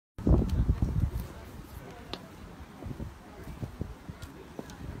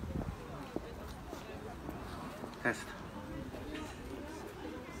test.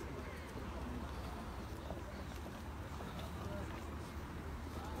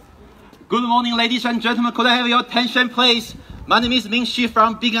 Good morning, ladies and gentlemen. Could I have your attention, please? My name is Ming Shi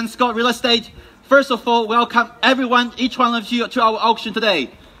from Biggin Real Estate. First of all, welcome everyone, each one of you, to our auction today.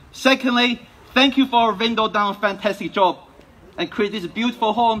 Secondly, thank you for our vendor done a fantastic job and create this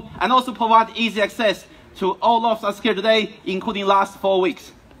beautiful home and also provide easy access to all of us here today, including last 4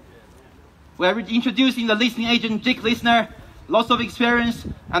 weeks. We are introducing the listing agent Jake Listener, lots of experience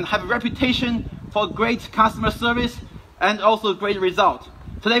and have a reputation for great customer service and also great result.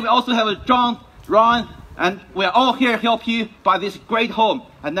 Today we also have John, Ron, and we're all here to help you buy this great home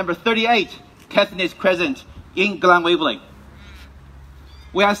at number 38, Caithness Crescent in Glen Waverley.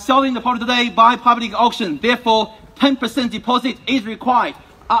 We are selling the property today by public auction, therefore 10% deposit is required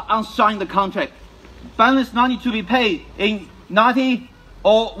on signing the contract. Balance money to be paid in 90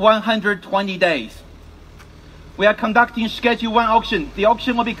 or 120 days. We are conducting Schedule 1 auction. The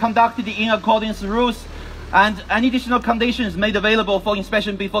auction will be conducted in accordance with rules and any additional conditions made available for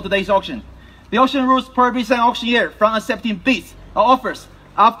inspection before today's auction. The auction rules prohibit an auctioneer from accepting bids or offers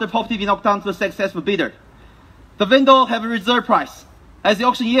after the property being knocked down to a successful bidder. The vendor have a reserve price. As the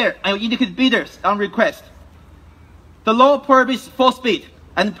auctioneer, I will indicate bidders on request. The law prohibits false bid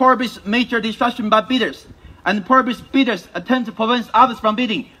and prohibits major distraction by bidders and prohibits bidders attempt to prevent others from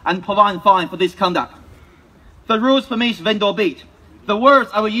bidding and provide a fine for this conduct. The rules permit vendor bid. The words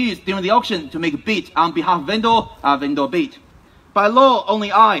I will use during the auction to make a bid on behalf of vendor are vendor bid. By law,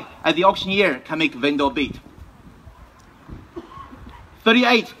 only I, as the auctioneer, can make vendor bid.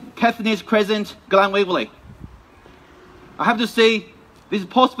 38, Caithness Crescent, Glen Waverley. I have to say, this is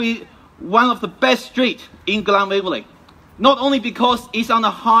possibly one of the best streets in Glen Waverley. Not only because it's on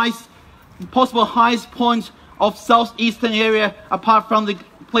the possible highest point of southeastern area apart from the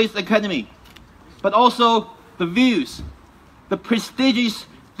Police Academy, but also the views, the prestigious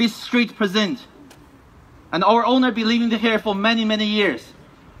this street presents. And our owner been living here for many, many years.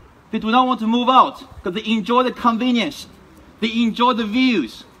 They do not want to move out because they enjoy the convenience, they enjoy the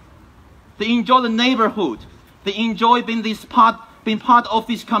views, they enjoy the neighborhood, they enjoy being part of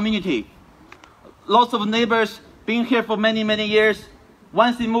this community. Lots of neighbors being here for many, many years.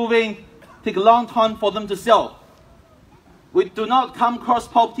 Once they move in, take a long time for them to sell. We do not come across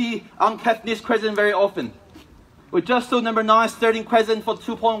property on Caithness Crescent very often. We just sold number 9 Sterling Crescent for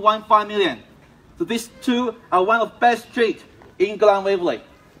 2.15 million. So these two are one of the best streets in Glen Waverley.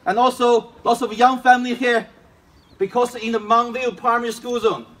 And also lots of young family here because in the Montville Primary School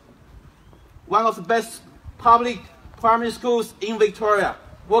Zone, one of the best public primary schools in Victoria,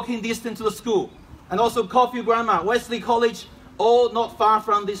 walking distance to the school. And also Coffee Grammar, Wesley College, all not far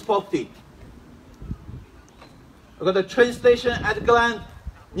from this property. We've got the train station at Glen,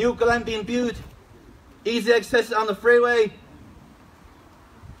 New Glen being built, easy access on the freeway.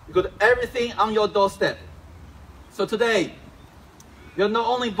 You've got everything on your doorstep. So today, you're not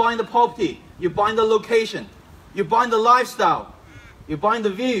only buying the property, you're buying the location, you're buying the lifestyle, you're buying the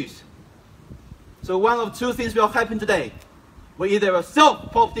views. So one of two things will happen today. We either will sell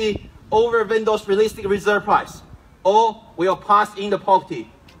property over vendor's realistic reserve price, or we will pass in the property.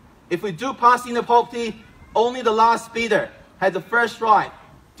 If we do pass in the property, only the last bidder has the first right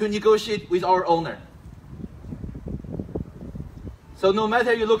to negotiate with our owner. So no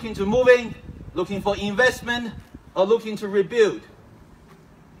matter you're looking to move in, looking for investment, or looking to rebuild,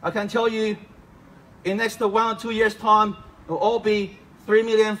 I can tell you, in the next 1 or 2 years' time, it will all be 3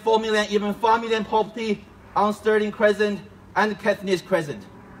 million, 4 million, even 5 million property on Sterling Crescent and Caithness Crescent.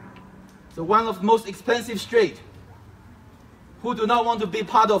 So one of the most expensive streets. Who do not want to be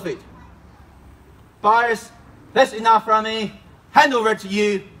part of it? Buyers, that's enough from me. Hand over to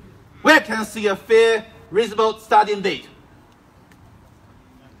you. Where can I see a fair, reasonable starting bid?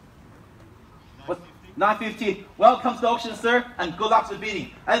 950. Welcome to the auction, sir, and good luck to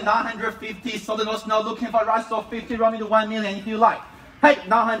bidding. At 950, Southern North now looking for a rise of 50, run me to 1 million if you like. Hey,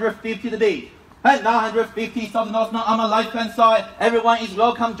 950 to bid. At 950, Southern North now on my left-hand side. Everyone is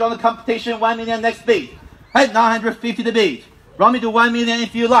welcome. Join the competition. 1 million next bid. At 950 to bid. Run me to 1 million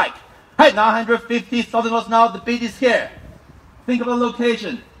if you like. At 950, Southern North now. The bid is here. Think of the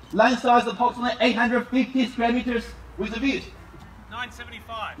location. Land size approximately 850 square meters with the views.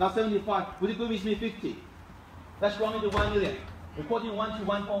 975. 975. Would you go with me 50? Let's run me to 1 million. Reporting 1 to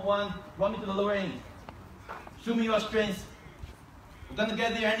 1.1. Run me to the lower end. Show me your strengths. We're gonna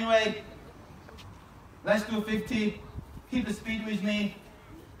get there anyway. Let's do 50. Keep the speed with me.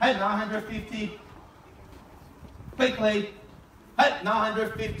 At 950. Quickly. At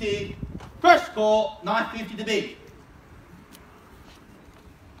 950. First call, 950 to bid.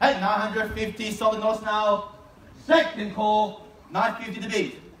 At 950, Solid North now. Second call, 950 to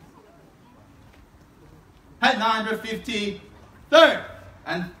beat. Head 950. Third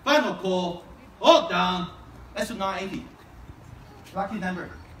and final call, all down. Let's do 980. Lucky number.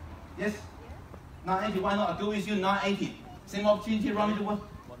 Yes? 980, why not? I'll go with you, 980. Same opportunity, run me to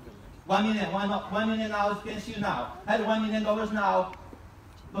 1 million, why not? 1 million now is against you now. Head $1 million now.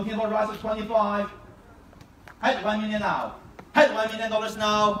 Looking for rise of 25. Head $1 million now. Head $1 million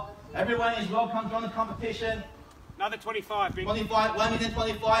now. Everyone is welcome to join the competition. Another 25. 25, 1 million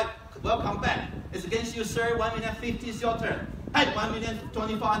 25. Welcome back. It's against you, sir. 1 million 50 is your turn. Head 1 million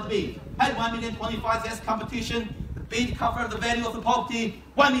 25 to beat. Head 1 million 25 is competition. The bid cover the value of the property.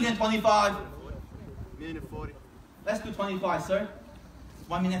 1 million 25. 1,040,000. Let's do 25, sir.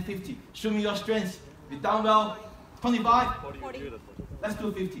 1 million 50. Show me your strengths. We done well. 25. 40. Let's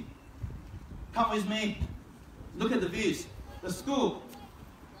do 50. Come with me. Look at the views. The school.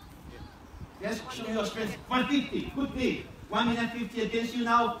 Yes, show me your strengths. 150. Good bid. 1 million 50 against you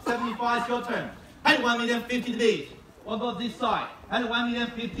now. 75 is your turn. And 1 million 50 to beat. What about this side? And 1 million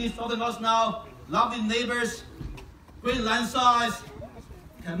 50 southern north now. Lovely neighbors. Great land size.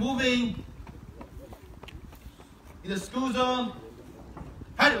 And moving. In the school zone.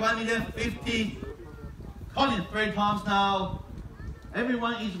 And 1 million 50. Calling 3 times now.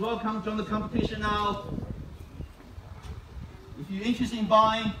 Everyone is welcome to join the competition now. If you're interested in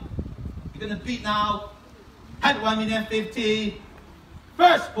buying, you're going to beat now. At 1 million 50.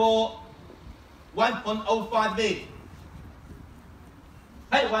 First ball, 1.05 bid.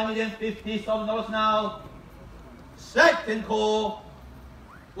 At 1 million 50, $7 now. Second call,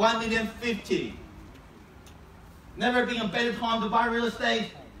 1 million 50. Never been a better time to buy real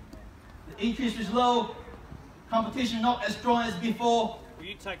estate. The interest is low. Competition not as strong as before. Will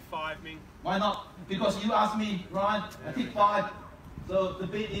you take 5, Ming? Why not? Because you asked me, Ryan. I take 5. So the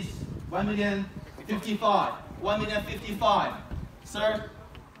bid is 1 million 55. 1 million 55. Sir,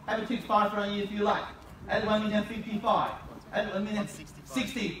 I will take 5 from you if you like. At 1 million 55. At 1 million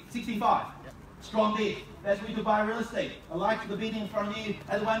 65. Strong bid. That's way to buy real estate. I like the bidding from you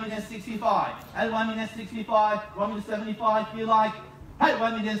at 1 million 65. At 1 million 65. 1 million 75 if you like. At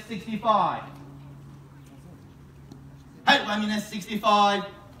 1 million 65. At 1 million 65.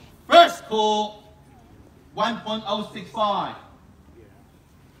 First call, 1.065.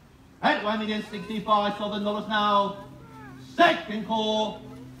 At 1 million 65, $7 now. Second call,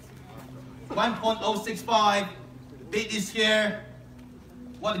 1.065. Bid is here.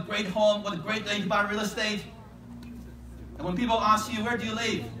 What a great home, what a great day to buy real estate. And when people ask you, where do you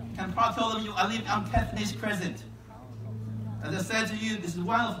live? You can probably tell them, I live on Caithness Crescent. As I said to you, this is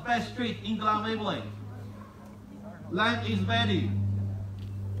one of the best streets in Glen Waverley. Land is value.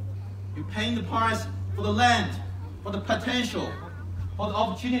 You're paying the price for the land, for the potential, for the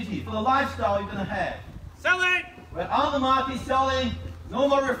opportunity, for the lifestyle you're going to have. Selling! We're on the market selling, no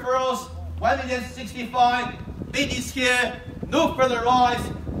more referrals, 1 million 65, bid is here, no further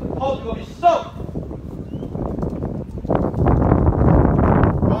rise, hope will be sold.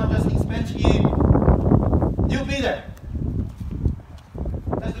 Ron just explained to you, new bidder.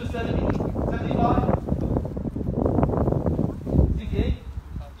 Let's do 70, 75, 68.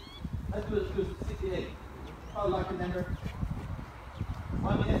 Let's do 68. How like the number?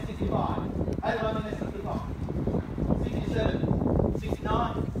 1 million 65. At 1 million 65. 67.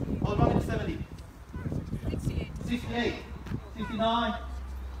 69. Or 1 million 70. 68. 69.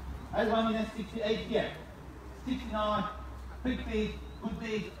 At 1 million 68 here. 69. Quick bid, good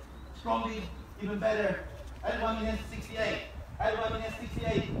bid, strong bid, even better. At 1 million 68. At 1 million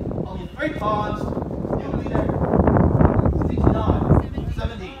 68. Only 3 times. New bidder. 69.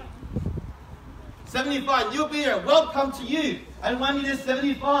 70. 75, new bidder, welcome to you. At 1 million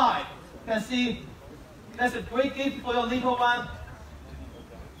 75. You can see that's a great gift for your little one.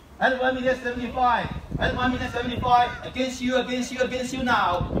 At 1 million 75. At 1 million 75. Against you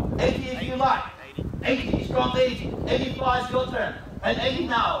now. 80 if you like. 80, strong 80. 85 is your turn. And 80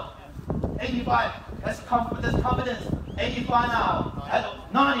 now. 85. That's confidence. 85 now. At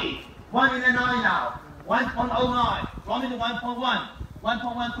 90. 1 million 90 now. 1.09. 1 million 1.1.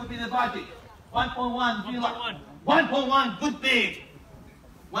 1.1 could be the budget. 1.1 if you like. 1.1, good bid.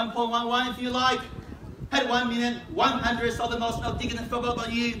 1.11 if you like. At 1 million 100, Southern North now digging and forgot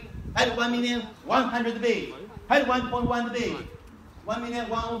about you. At 1 million 100 to bid. At 1.1 to bid. 1 million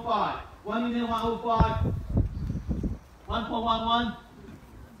 105. 1 million 105. 1.11.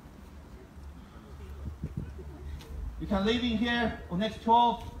 You can live in here for the next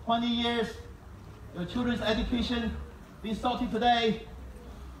 12, 20 years. Your children's education being sorted today.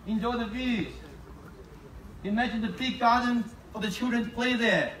 Enjoy the views. Imagine the big garden for the children to play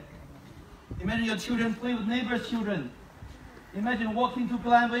there. Imagine your children play with neighbors' children. Imagine walking to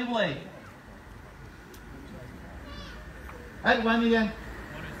Glen Waverley. At 1 million.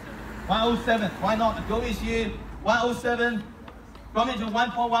 107. Why not? The goal is you. 107. Coming to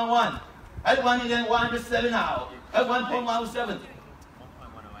 1.11. At 1 million, 107 now. At 1.107.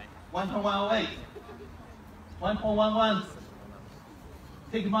 1.108. 1.11.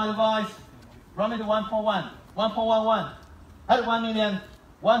 Take my advice. Run into 1.1. 1.11. At 1 million,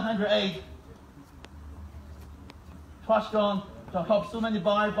 108. Trust on to help so many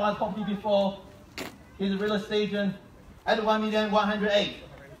buyers buy property before. He's a real estate agent. At 1 million, 108.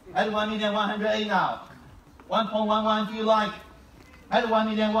 At 1 million, 108 now. 1.11 do you like? At 1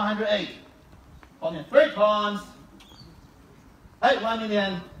 million, 108. Only 3 times. At 1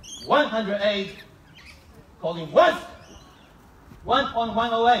 million, 108. Calling once.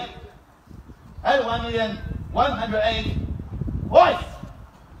 1.108. At 1 million, 108. Twice.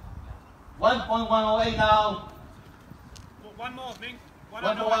 1.108 now. One more, Ming.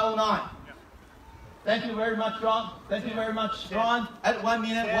 1.109. Thank you very much, Ron. Thank you very much, Ron. At 1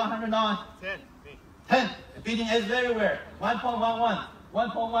 million, 109. 10. Bidding is everywhere. 1.11.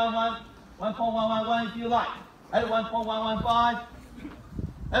 1.11. 1.111 if you like. At 1.115.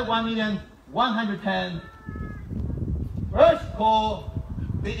 At 1 million, 110. First call.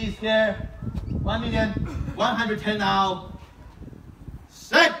 Bid is here. 1 million, 110 now.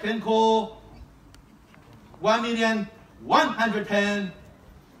 Second call. 1 million, 110.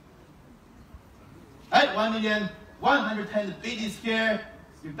 At 1 million, 110, the bid is here.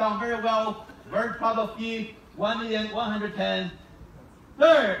 You've done very well. Very proud of you. 1 million, 110.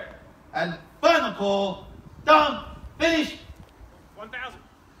 Third and final call. Done. Finished. 1,000.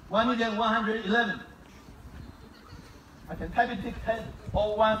 1 million, 111. I can type it 10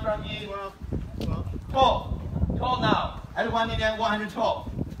 or 1 from you. 12. 12 now. At 1 million,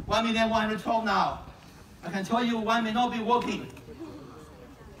 112. 1 million, 112 now. I can tell you 1 may not be working.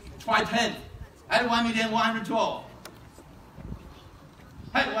 Try 10. At 1 million, 112.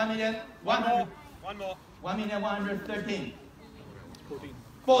 At 1 million, 100. One more. 1 million, 113.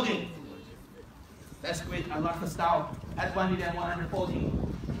 14. That's great. I like the style. At 1 million, 114.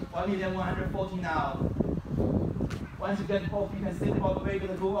 1 million, 114 now. Once you get both, you can think about where you're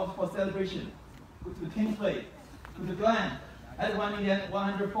going to go out for celebration. Go to team play. To the Glen. At 1 million,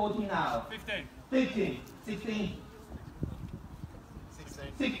 114 now. 15. 15. 16.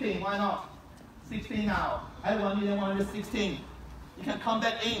 16. Why not? 16 now. At 1 million, 116. You can come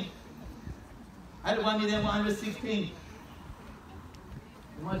back in. At 1 million, 116. You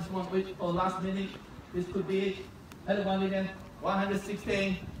might just want to wait for last minute. This could be it. At 1 million,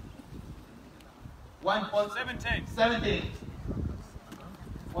 116. 17. 17.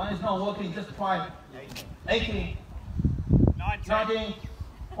 One is not working, just try. 18. 19.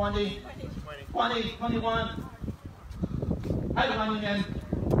 20. 20. 21. At 1 million,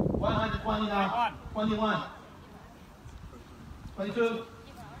 120 now. 21. 22.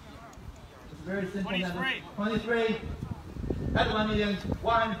 It's very simple. 23. 23. At 1 million,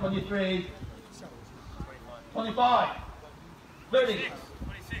 123. 25. 30.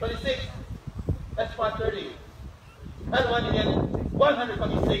 26. That's 530. At 1 million,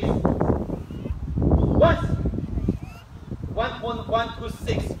 126. Once.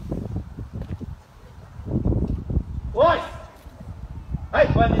 1.126. Twice.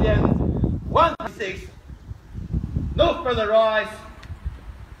 At 1 million, 126. No further rise.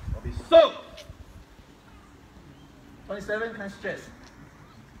 Will be sold. 27, can I stress?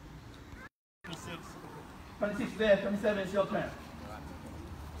 26 there, 27 is your turn.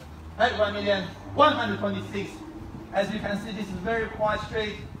 At 1 million, 126. As you can see, this is very quite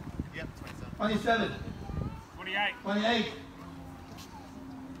straight. Yep, 27. 28. 28.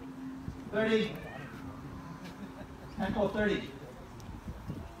 30. And call 30.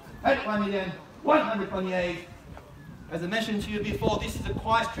 At 1 million, 128. As I mentioned to you before, this is a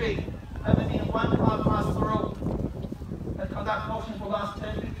quiet street. Having been one car pass through and conduct auction for the last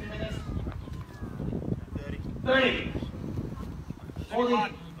 10, 15 minutes. 30. 40.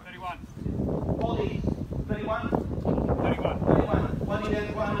 31. 40. 31. 31. 31. 1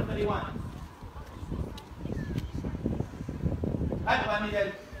 million, 131. At 1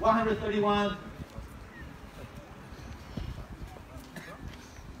 million, 131.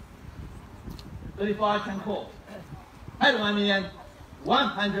 35 can call. At 1 million,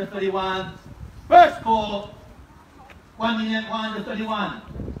 131. First call, 1 million, 131.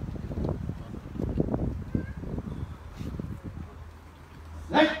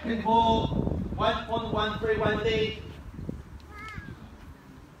 Second call, 1.1318.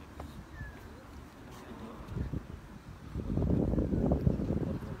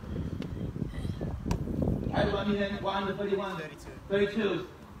 At 1,131,000. 32.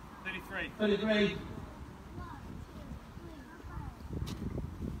 33. 33.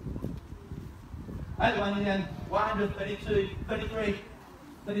 At 1,132,000. 33.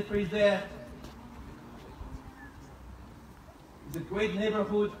 33 is there. It's a great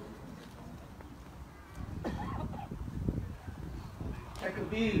neighborhood. Check the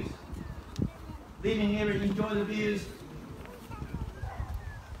views. Living here, enjoy the views.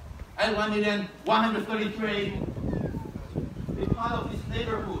 At 1,133,000. Be part of this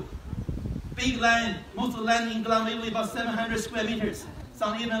neighborhood. Big land, most of the land in Glen Waverley about 700 square meters.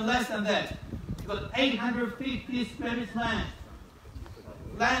 Some even less than that. You've got 850 square meters land.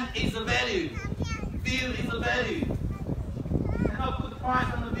 Land is a value. View is a value. You cannot put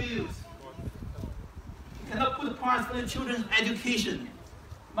price on the views. You cannot put price on your children's education.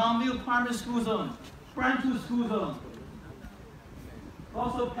 Mount Mill Primary School Zone, Brand 2 School Zone.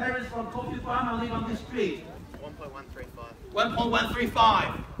 Also, parents from Coffee Farm live on this street. 1.135.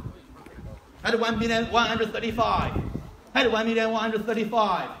 1.135. At 1,135,000. At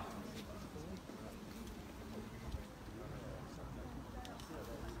 1,135,000.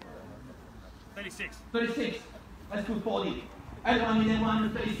 36. 36. Let's do 40. At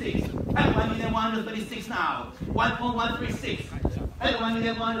 1,136,000. At 1,136,000 now. 1.136. At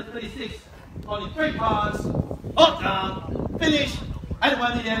 1,136,000. Only 3 cars. All down. Finish. At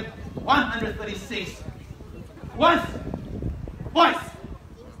 1,136,000. Once. Twice.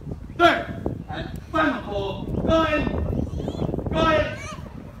 Third. And final call. Go in. Go in.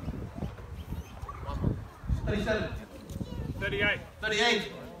 37. 38.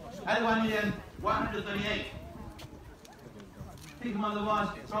 38. At 1,138,000. Take another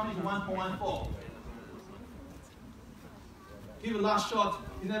watch, probably to 1.14. Give a last shot,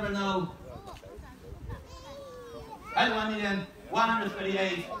 you never know. At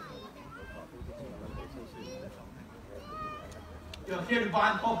 1,138,000. You're here to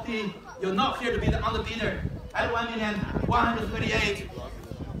buy the property, you're not here to be the underbidder. At 1,138,000.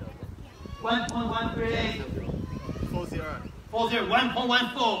 1.138. 40. 40,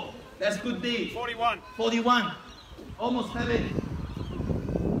 1.14. That's good bid. 41. 41. Almost have it.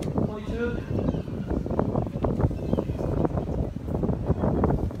 42.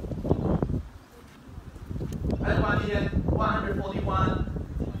 At 1,141,000.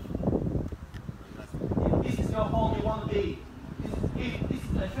 If this is your home you want to be, if this is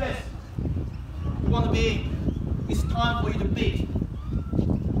the address you want to be, it's time for you to bid.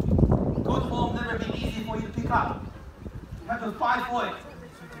 Good home never been easy for you to pick up. You have to fight for it.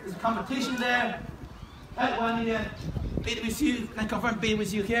 There's competition there. At 1 million, bid with you. Can I confirm bid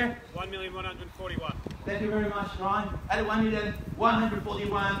with you here? 1,141,000. Thank you very much, Ron. At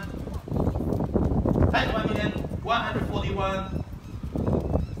 1,141,000. At 1,141,000.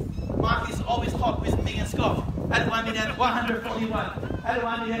 Mark is always talk with Biggin Scott. At 1,141,000. At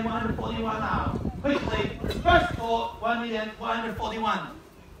 1,141,000 now. Quickly, first call 1,141,000.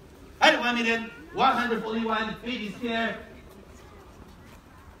 At 1,141,000, bid is here.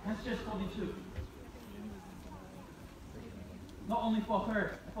 That's just 42. Not only for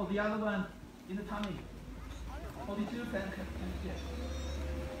her, for the other one in the tummy. 42 can yes.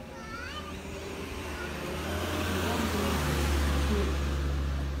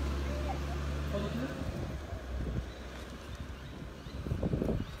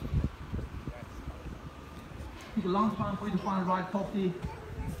 It's a long time for you to find the right property.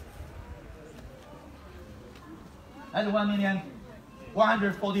 At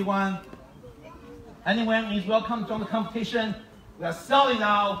 1,141,000. Anyone is welcome to join the competition. We are selling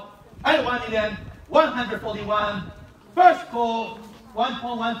now at 1,141,000. First call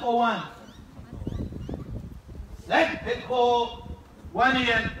 1.141. Second call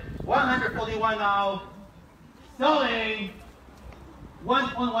 1,141,000 now. Selling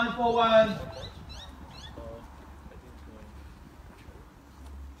 1.141.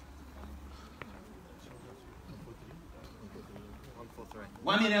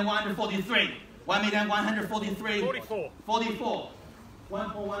 $1,143,000. 1,143,000. 44. 44.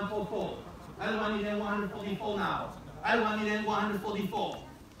 1.144. At 1,144,000 now. At 1,144,000.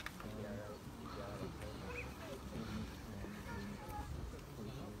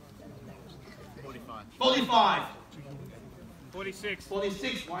 45. 46.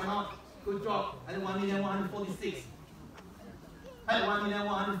 46. Why not? Good job. At 1,146,000. At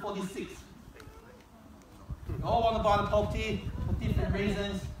 1,146,000. You all want to buy the property for different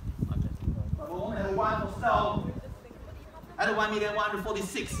reasons. But we only have one for sale. At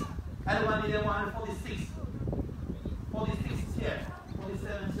 1,146,000. At 1,146,000. 46 is here.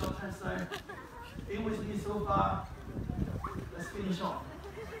 47 is your turn, sir. Be with me so far. Let's finish off.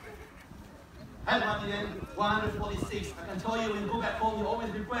 At 1,146,000. I can tell you when you go back home, you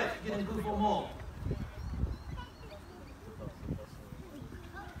always regret you didn't go for more.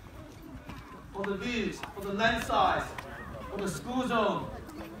 For the views, for the land size, for the school zone,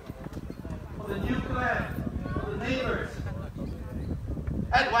 for the new clan, for the neighbors.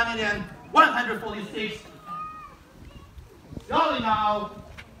 At 1,146,000. Going now.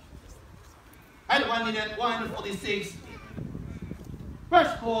 At 1,146,000.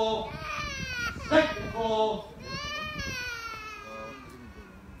 First call, second call,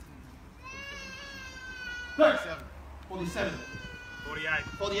 third, 47, 48.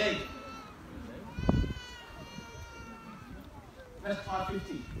 48. That's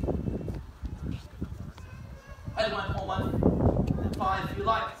 550. At 141.5 if you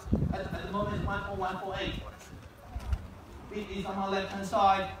like. At the moment it's 14148. It is on my left hand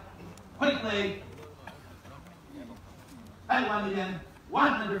side. Quickly. At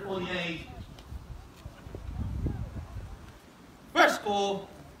 1,148,000. First call.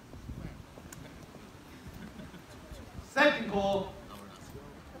 Second call.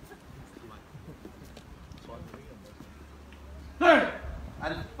 Third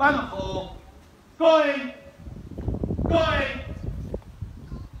and final call. Going.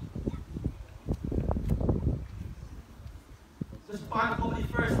 Just buy the property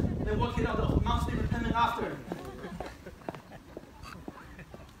first, then work it out the monthly repayment after.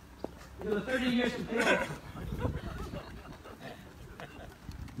 You have 30 years to pay off.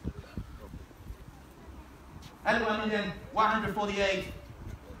 At 1,148,000.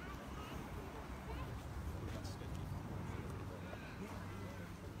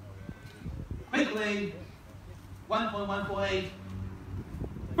 Quickly, 1.148.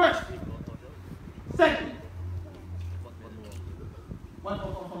 First, second,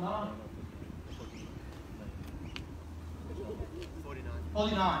 1.449.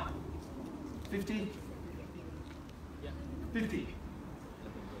 49. 50. 50.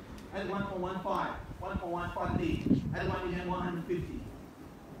 At 1.15. 1.15 lead. At 1,150,000.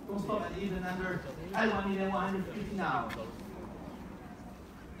 Don't stop at even number. At 1,150,000 now.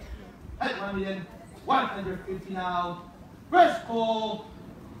 At 1,150,000 now. First call.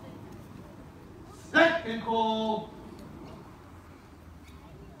 Second call.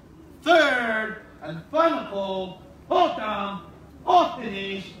 Third and final call. All down. All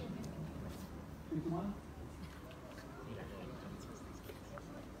finished. 51.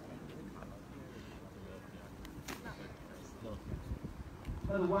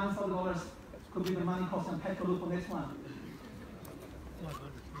 Another $1,000 could be the money cost and pet for next one.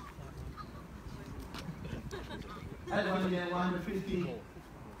 At 1,150,000.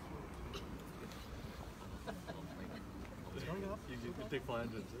 You could take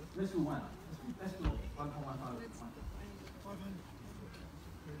 500, sir. Let's do one. Let's do 1.15.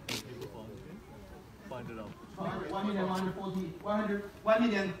 500 out. 1,140,000,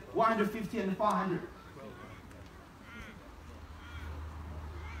 1,150,000 and 500.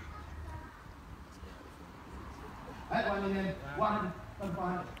 At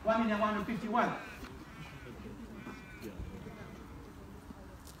 1,151,000.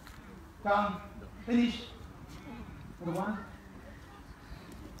 Come, finish. Another one.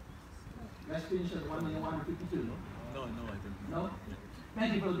 Let's finish at 1,152,000. No, I think. No?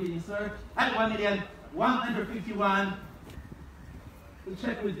 Thank you for the bidding, sir. At 1,151,000. We'll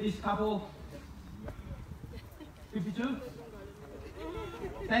check with this couple. 52.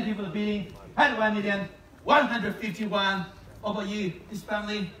 Thank you for the bidding. At 1,151,000. Over you, this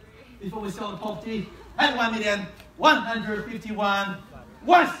family, before we sell the property. At 1,151,000.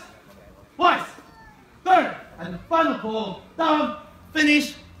 Once, twice, third, and final call. Down,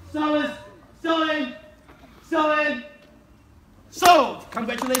 finish, sellers, selling, sold.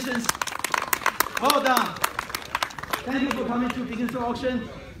 Congratulations. Well done. Thank you for coming to Biggin auction.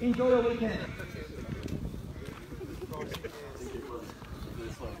 Enjoy your weekend.